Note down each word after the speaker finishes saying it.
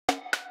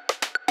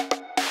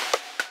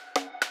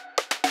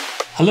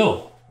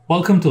Hello,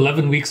 welcome to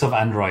 11 Weeks of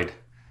Android.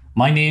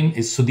 My name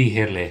is Sudhi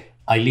Herle.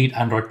 I lead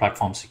Android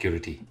platform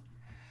security.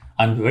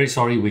 I'm very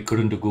sorry we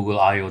couldn't do Google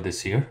I/O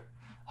this year.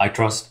 I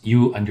trust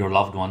you and your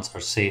loved ones are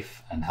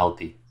safe and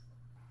healthy.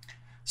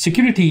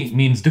 Security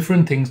means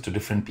different things to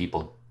different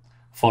people.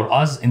 For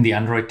us in the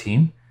Android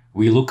team,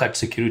 we look at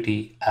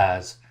security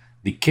as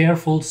the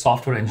careful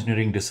software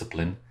engineering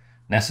discipline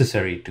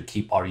necessary to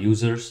keep our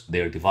users,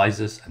 their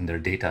devices, and their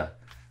data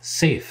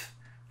safe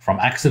from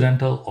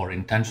accidental or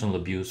intentional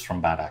abuse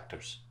from bad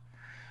actors.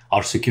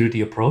 Our security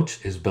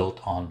approach is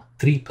built on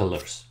 3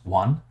 pillars.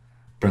 1,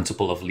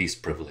 principle of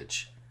least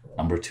privilege.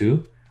 Number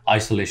 2,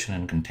 isolation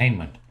and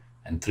containment.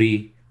 And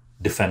 3,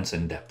 defense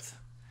in depth.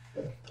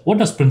 What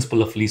does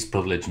principle of least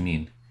privilege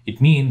mean?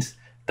 It means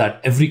that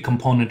every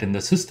component in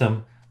the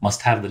system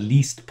must have the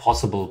least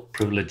possible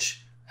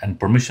privilege and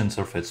permission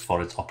surface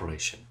for its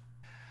operation.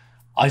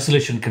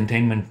 Isolation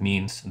containment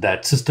means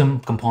that system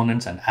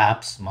components and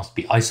apps must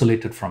be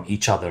isolated from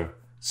each other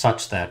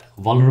such that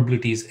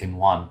vulnerabilities in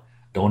one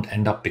don't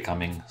end up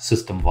becoming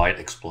system-wide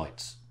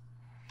exploits.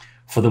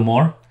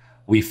 Furthermore,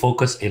 we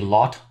focus a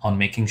lot on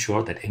making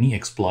sure that any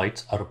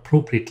exploits are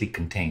appropriately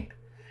contained.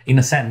 In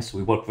a sense,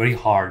 we work very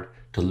hard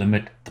to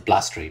limit the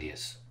blast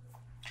radius.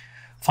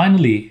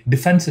 Finally,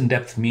 defense in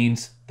depth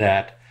means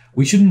that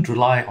we shouldn't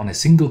rely on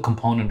a single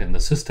component in the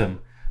system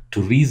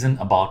to reason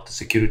about the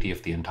security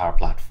of the entire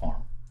platform.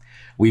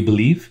 We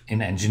believe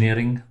in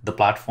engineering the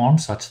platform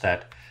such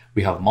that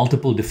we have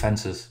multiple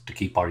defenses to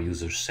keep our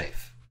users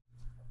safe.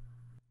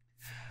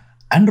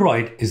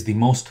 Android is the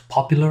most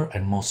popular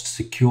and most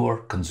secure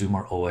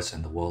consumer OS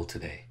in the world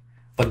today.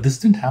 But this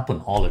didn't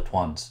happen all at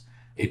once.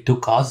 It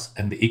took us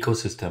and the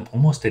ecosystem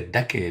almost a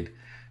decade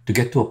to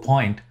get to a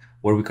point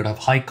where we could have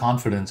high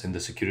confidence in the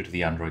security of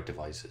the Android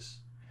devices.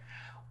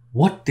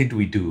 What did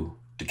we do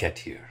to get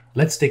here?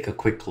 Let's take a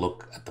quick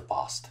look at the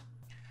past.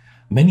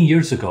 Many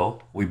years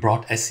ago, we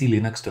brought SC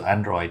Linux to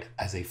Android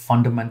as a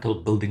fundamental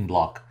building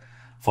block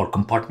for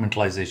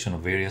compartmentalization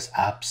of various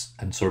apps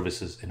and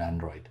services in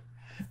Android.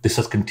 This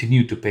has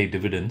continued to pay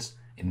dividends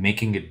in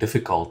making it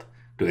difficult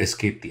to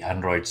escape the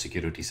Android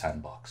security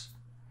sandbox.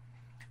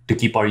 To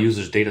keep our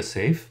users' data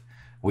safe,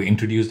 we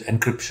introduced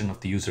encryption of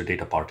the user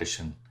data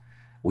partition.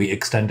 We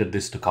extended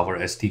this to cover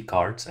SD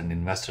cards and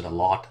invested a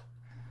lot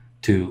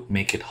to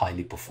make it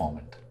highly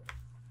performant.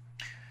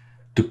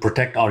 To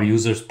protect our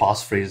users'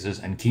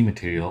 passphrases and key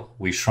material,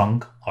 we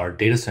shrunk our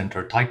data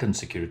center Titan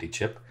security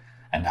chip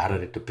and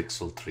added it to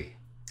Pixel 3.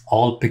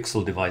 All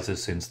Pixel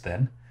devices since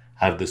then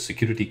have the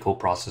security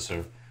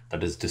coprocessor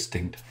that is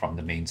distinct from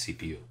the main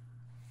CPU.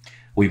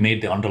 We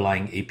made the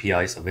underlying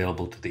APIs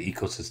available to the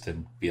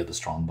ecosystem via the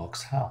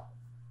Strongbox HAL.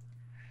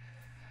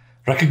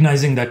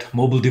 Recognizing that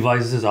mobile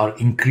devices are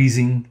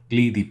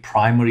increasingly the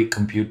primary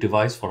compute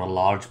device for a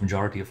large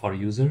majority of our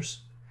users,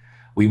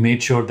 we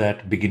made sure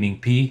that beginning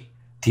P,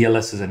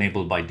 TLS is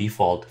enabled by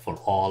default for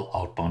all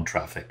outbound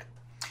traffic.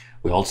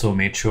 We also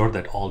made sure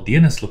that all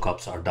DNS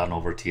lookups are done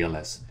over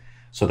TLS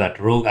so that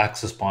rogue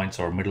access points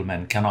or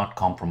middlemen cannot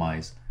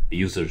compromise a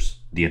user's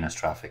DNS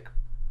traffic.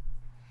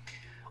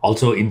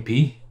 Also in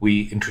P,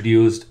 we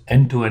introduced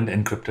end-to-end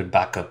encrypted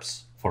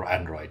backups for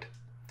Android.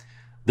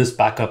 This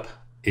backup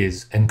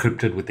is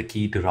encrypted with the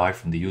key derived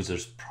from the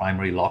user's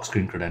primary lock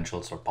screen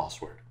credentials or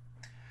password.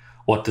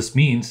 What this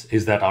means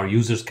is that our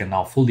users can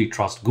now fully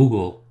trust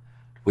Google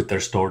with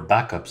their stored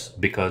backups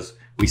because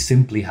we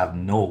simply have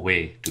no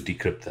way to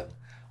decrypt them.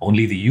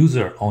 Only the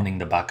user owning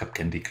the backup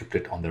can decrypt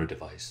it on their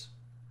device.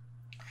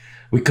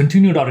 We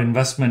continued our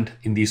investment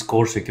in these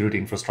core security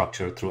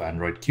infrastructure through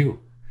Android Q.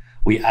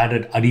 We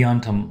added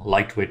adiantum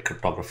lightweight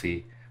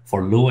cryptography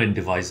for low-end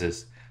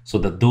devices so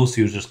that those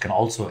users can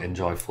also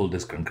enjoy full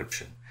disk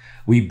encryption.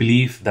 We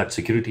believe that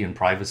security and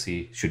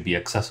privacy should be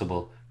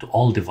accessible to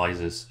all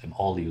devices and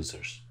all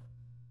users.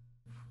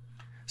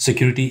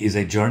 Security is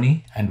a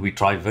journey, and we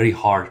try very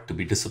hard to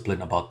be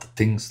disciplined about the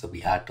things that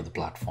we add to the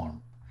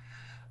platform.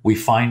 We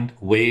find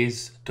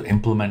ways to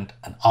implement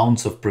an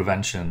ounce of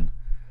prevention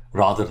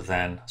rather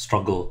than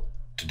struggle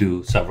to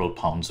do several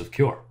pounds of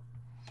cure.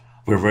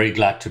 We're very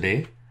glad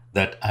today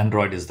that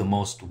Android is the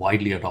most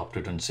widely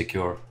adopted and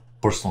secure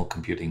personal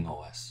computing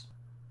OS.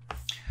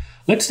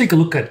 Let's take a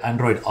look at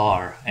Android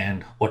R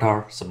and what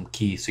are some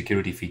key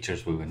security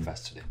features we've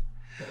invested in.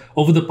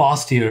 Over the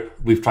past year,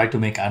 we've tried to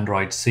make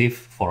Android safe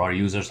for our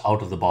users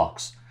out of the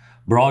box.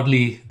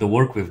 Broadly, the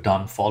work we've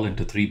done fall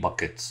into 3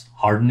 buckets: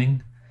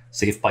 hardening,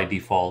 safe by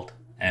default,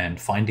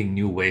 and finding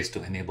new ways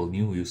to enable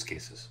new use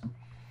cases.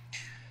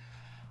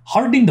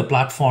 Hardening the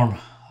platform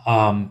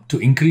to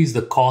increase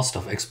the cost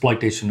of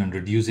exploitation and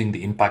reducing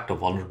the impact of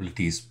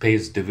vulnerabilities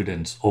pays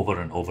dividends over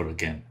and over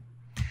again.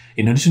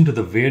 In addition to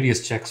the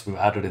various checks we've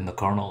added in the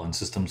kernel and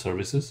system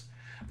services,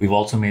 we've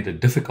also made it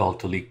difficult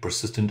to leak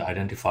persistent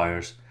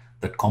identifiers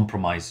that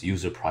compromise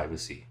user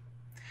privacy.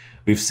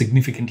 We've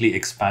significantly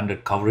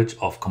expanded coverage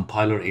of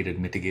compiler-aided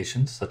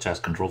mitigations such as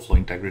control flow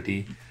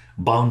integrity,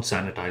 bound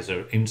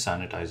sanitizer, int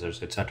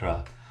sanitizers,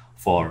 etc.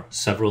 for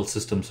several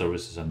system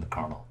services and the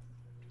kernel.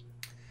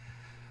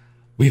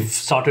 We've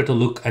started to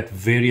look at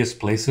various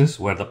places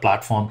where the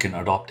platform can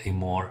adopt a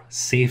more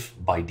safe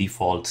by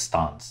default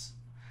stance.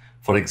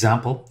 For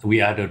example,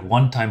 we added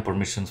one-time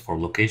permissions for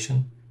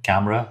location,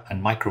 camera,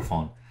 and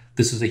microphone.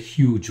 This is a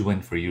huge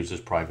win for users'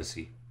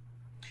 privacy.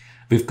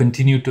 We've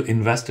continued to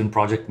invest in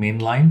Project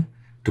Mainline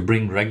to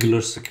bring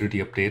regular security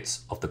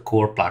updates of the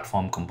core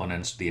platform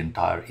components to the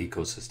entire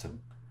ecosystem.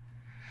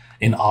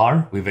 In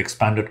R, we've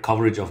expanded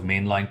coverage of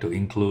Mainline to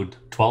include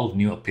 12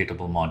 new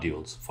updatable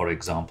modules. For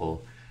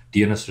example,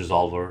 DNS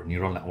Resolver,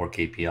 Neural Network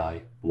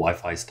API,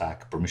 Wi-Fi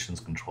Stack, Permissions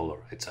Controller,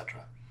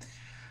 etc.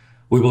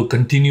 We will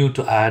continue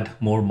to add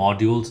more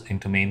modules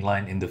into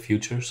Mainline in the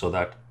future so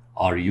that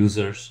our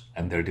users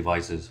and their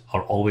devices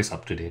are always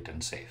up to date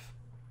and safe.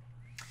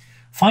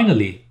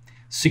 Finally,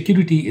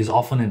 security is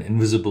often an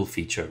invisible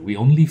feature. We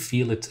only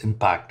feel its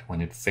impact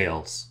when it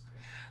fails.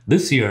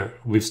 This year,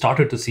 we've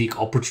started to seek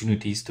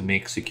opportunities to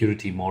make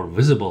security more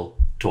visible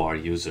to our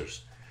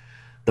users.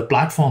 The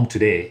platform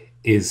today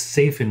is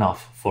safe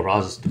enough for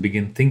us to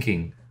begin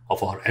thinking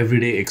of our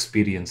everyday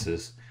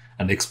experiences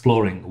and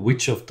exploring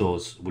which of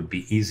those would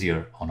be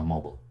easier on a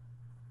mobile.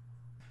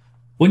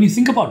 When you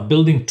think about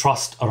building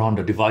trust around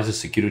a device's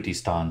security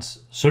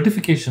stance,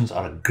 certifications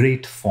are a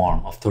great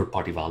form of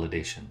third-party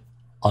validation.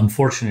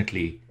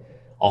 Unfortunately,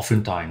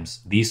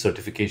 oftentimes these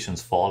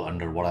certifications fall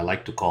under what I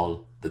like to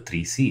call the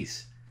 3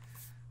 C's: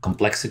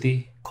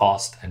 complexity,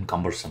 cost, and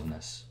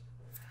cumbersomeness.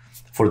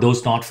 For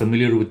those not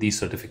familiar with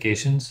these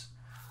certifications,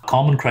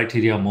 Common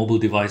Criteria Mobile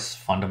Device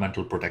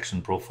Fundamental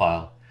Protection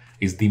Profile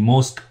is the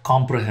most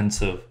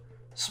comprehensive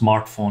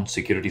smartphone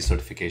security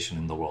certification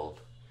in the world.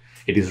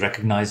 It is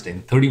recognized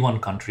in 31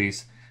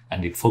 countries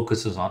and it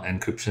focuses on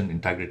encryption,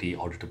 integrity,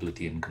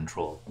 auditability, and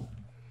control.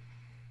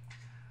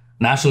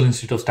 National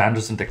Institute of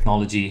Standards and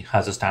Technology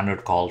has a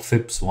standard called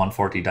FIPS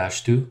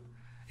 140-2.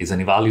 It's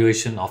an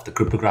evaluation of the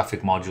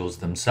cryptographic modules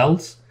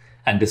themselves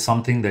and is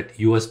something that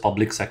US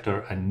public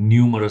sector and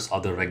numerous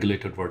other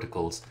regulated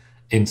verticals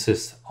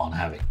insist on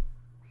having.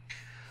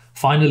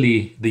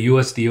 Finally, the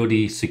US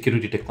DoD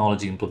Security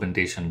Technology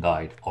Implementation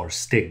Guide, or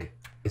STIG,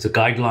 is a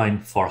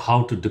guideline for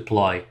how to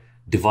deploy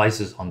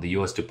devices on the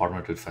US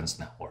Department of Defense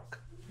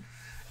network.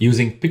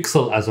 Using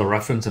Pixel as a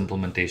reference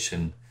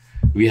implementation,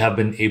 we have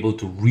been able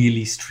to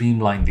really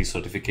streamline these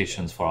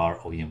certifications for our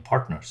OEM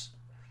partners.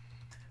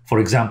 For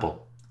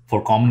example,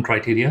 for Common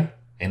Criteria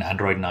in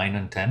Android 9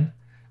 and 10,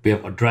 we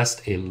have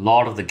addressed a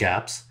lot of the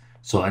gaps,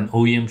 so an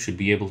OEM should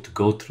be able to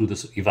go through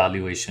this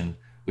evaluation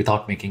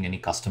without making any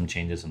custom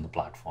changes in the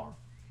platform.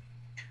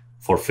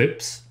 For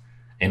FIPS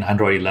in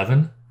Android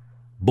 11,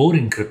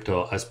 boarding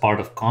crypto as part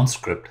of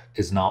Conscript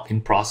is now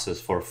in process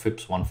for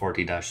FIPS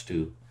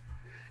 140-2.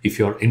 If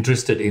you're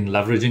interested in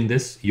leveraging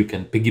this, you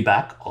can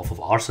piggyback off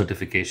of our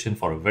certification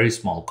for a very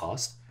small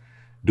cost,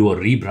 do a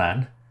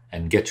rebrand,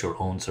 and get your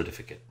own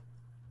certificate.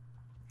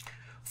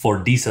 For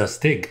DISA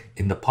STIG,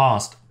 in the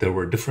past, there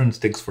were different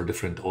STIGs for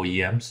different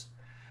OEMs,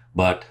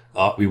 but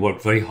we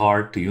worked very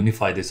hard to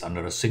unify this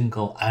under a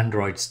single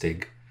Android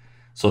STIG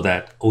so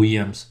that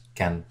OEMs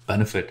can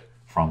benefit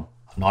from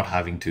not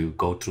having to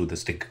go through the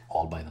STIG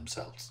all by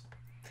themselves.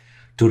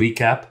 To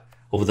recap,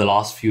 over the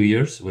last few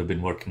years, we've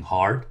been working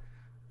hard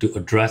to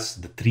address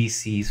the 3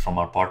 C's from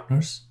our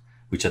partners,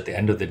 which at the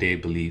end of the day,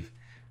 believe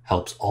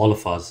helps all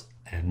of us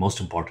and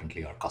most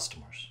importantly, our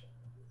customers.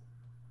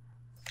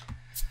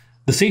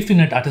 The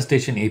SafetyNet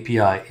Attestation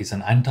API is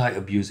an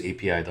anti-abuse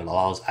API that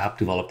allows app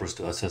developers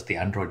to assess the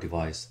Android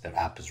device their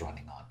app is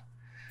running on.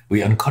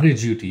 We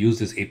encourage you to use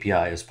this API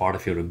as part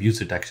of your abuse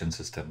detection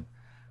system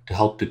to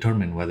help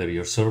determine whether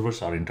your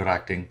servers are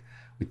interacting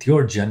with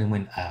your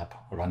genuine app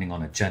running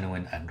on a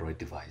genuine Android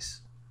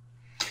device.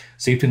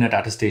 SafetyNet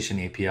Attestation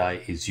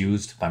API is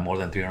used by more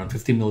than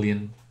 350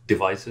 million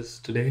devices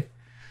today.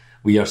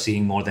 We are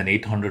seeing more than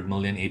 800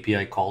 million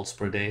API calls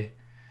per day.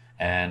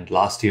 And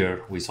last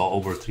year, we saw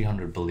over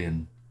 300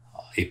 billion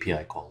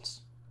API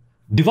calls.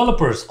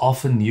 Developers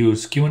often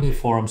use Q&A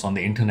forums on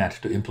the internet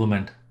to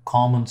implement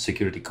common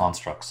security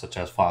constructs, such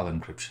as file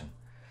encryption.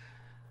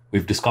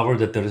 We've discovered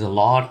that there is a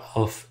lot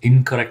of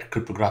incorrect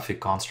cryptographic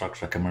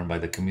constructs recommended by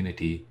the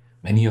community,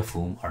 many of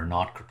whom are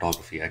not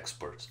cryptography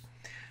experts.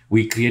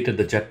 We created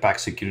the Jetpack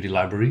security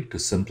library to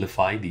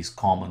simplify these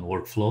common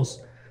workflows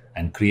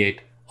and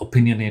create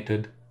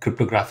opinionated,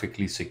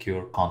 cryptographically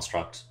secure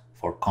constructs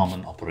for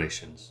common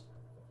operations.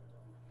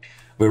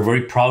 We're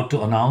very proud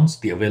to announce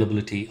the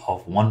availability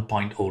of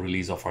 1.0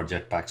 release of our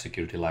Jetpack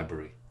security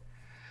library.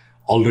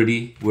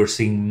 Already, we're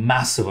seeing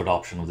massive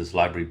adoption of this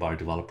library by our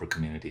developer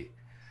community.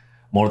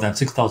 More than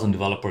 6,000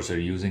 developers are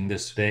using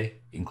this today,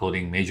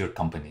 including major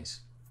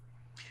companies.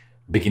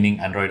 Beginning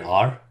Android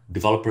R,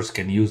 developers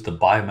can use the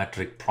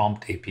biometric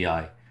prompt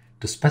API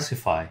to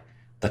specify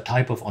the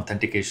type of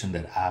authentication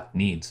their app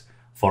needs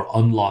for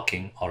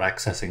unlocking or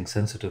accessing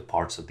sensitive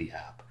parts of the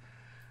app.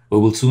 We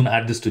will soon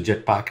add this to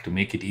Jetpack to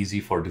make it easy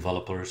for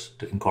developers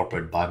to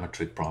incorporate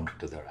biometric prompt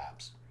into their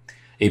apps.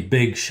 A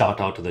big shout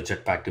out to the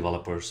Jetpack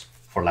developers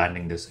for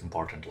landing this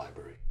important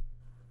library.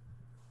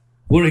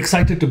 We're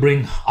excited to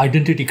bring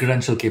identity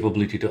credential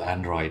capability to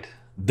Android.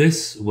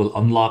 This will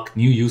unlock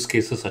new use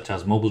cases such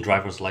as mobile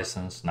driver's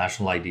license,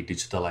 national ID,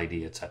 digital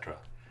ID, etc.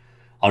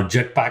 Our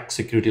Jetpack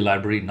security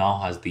library now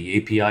has the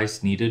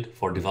APIs needed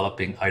for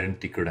developing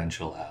identity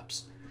credential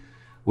apps.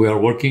 We are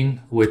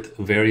working with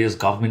various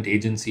government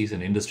agencies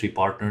and industry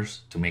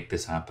partners to make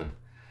this happen.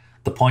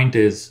 The point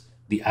is,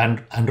 the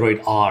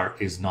Android R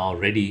is now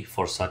ready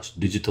for such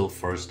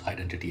digital-first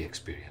identity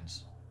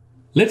experience.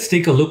 Let's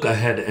take a look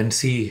ahead and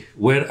see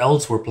where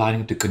else we're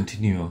planning to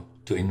continue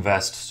to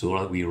invest so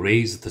that we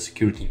raise the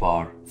security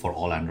bar for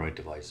all Android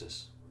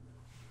devices.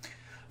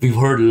 We've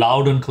heard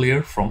loud and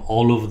clear from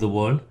all over the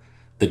world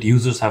that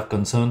users have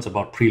concerns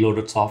about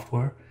preloaded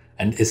software,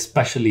 and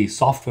especially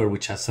software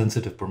which has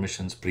sensitive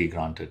permissions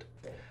pre-granted.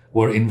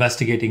 We're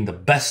investigating the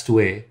best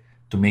way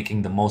to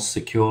making the most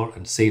secure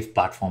and safe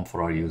platform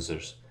for our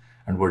users,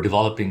 and we're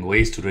developing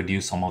ways to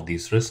reduce some of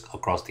these risks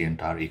across the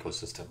entire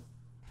ecosystem.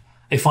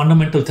 A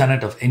fundamental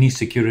tenet of any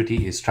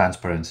security is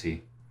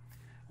transparency.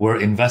 We're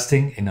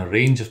investing in a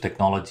range of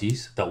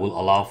technologies that will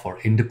allow for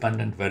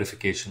independent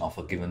verification of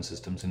a given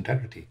system's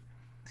integrity.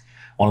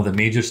 One of the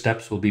major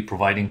steps will be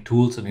providing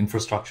tools and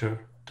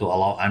infrastructure to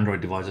allow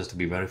Android devices to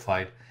be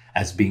verified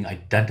as being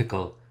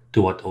identical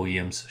to what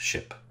OEMs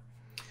ship.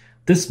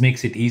 This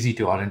makes it easy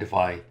to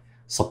identify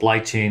supply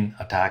chain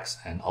attacks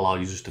and allow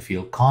users to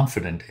feel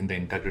confident in the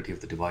integrity of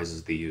the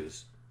devices they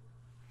use.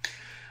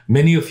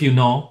 Many of you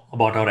know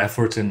about our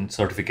efforts in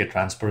certificate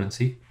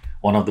transparency.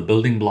 One of the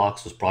building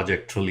blocks was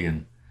Project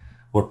Trillion.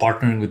 We're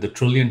partnering with the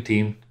Trillion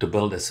team to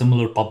build a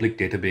similar public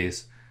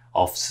database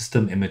of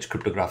system image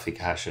cryptographic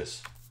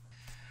hashes.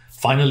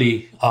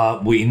 Finally,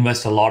 we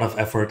invest a lot of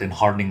effort in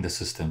hardening the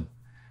system.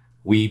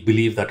 We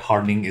believe that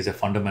hardening is a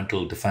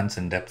fundamental defense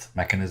in depth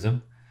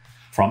mechanism,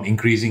 from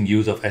increasing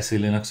use of SE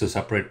Linux to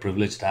separate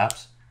privileged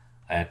apps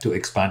to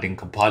expanding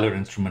compiler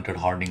instrumented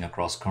hardening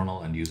across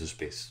kernel and user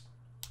space.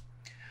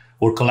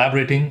 We're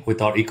collaborating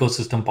with our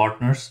ecosystem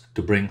partners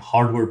to bring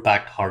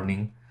hardware-backed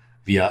hardening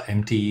via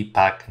MTE,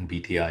 PAC, and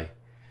BTI.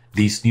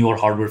 These newer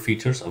hardware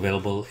features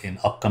available in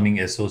upcoming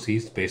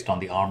SoCs based on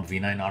the ARM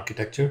v9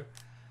 architecture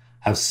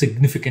have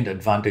significant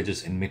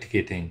advantages in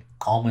mitigating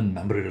common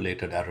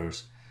memory-related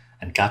errors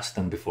and catch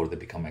them before they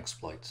become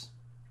exploits.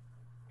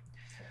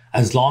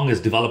 As long as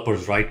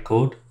developers write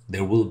code,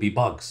 there will be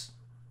bugs.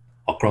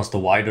 Across the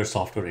wider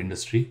software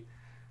industry,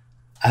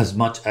 as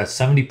much as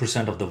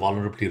 70% of the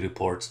vulnerability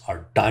reports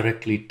are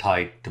directly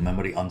tied to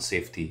memory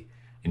unsafety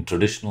in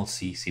traditional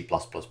C, C++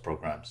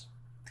 programs.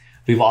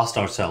 We've asked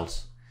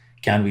ourselves,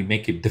 can we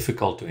make it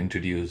difficult to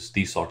introduce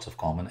these sorts of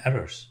common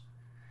errors?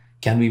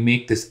 Can we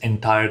make this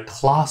entire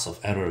class of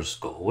errors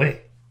go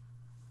away?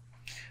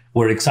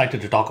 We're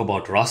excited to talk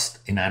about Rust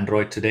in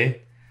Android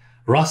today.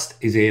 Rust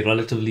is a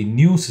relatively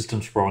new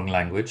systems programming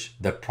language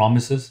that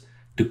promises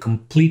to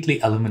completely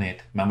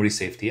eliminate memory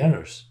safety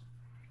errors.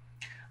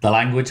 The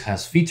language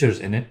has features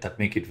in it that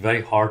make it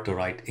very hard to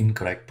write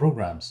incorrect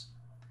programs,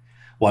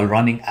 while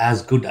running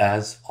as good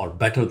as or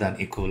better than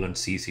equivalent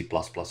C, C++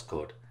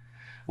 code.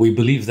 We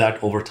believe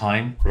that over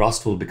time,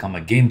 Rust will become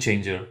a game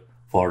changer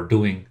for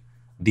doing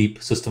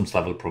deep systems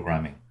level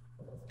programming.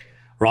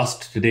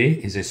 Rust today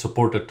is a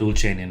supported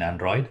toolchain in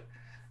Android,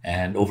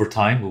 and over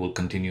time we will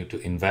continue to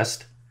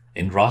invest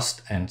in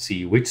Rust and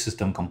see which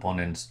system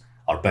components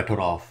are better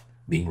off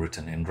being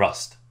written in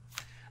Rust.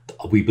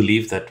 We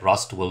believe that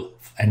Rust will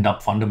end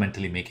up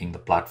fundamentally making the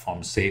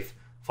platform safe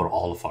for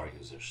all of our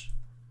users.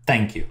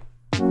 Thank you.